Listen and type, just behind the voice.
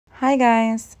Hi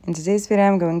guys! In today's video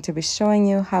I'm going to be showing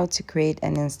you how to create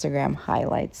an Instagram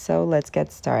highlight. So let's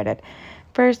get started.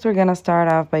 First we're gonna start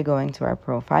off by going to our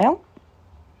profile.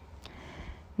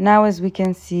 Now as we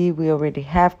can see we already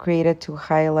have created 2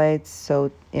 highlights,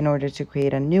 so in order to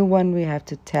create a new one we have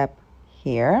to tap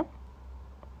here.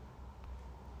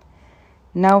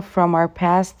 Now from our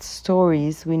past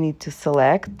stories we need to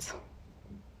select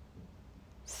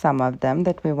some of them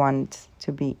that we want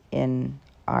to be in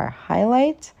our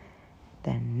highlight.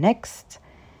 Then next,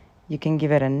 you can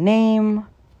give it a name,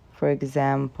 for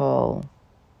example,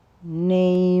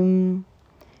 name.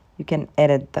 You can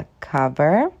edit the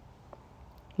cover.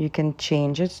 You can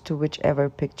change it to whichever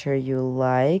picture you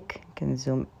like. You can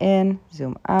zoom in,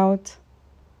 zoom out.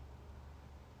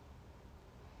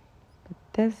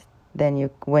 Like this. Then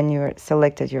when you're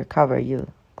selected your cover,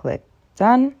 you click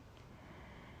done.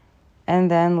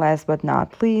 And then last but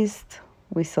not least,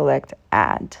 we select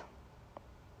add.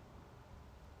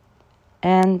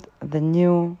 And the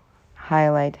new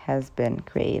highlight has been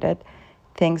created.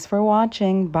 Thanks for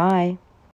watching. Bye.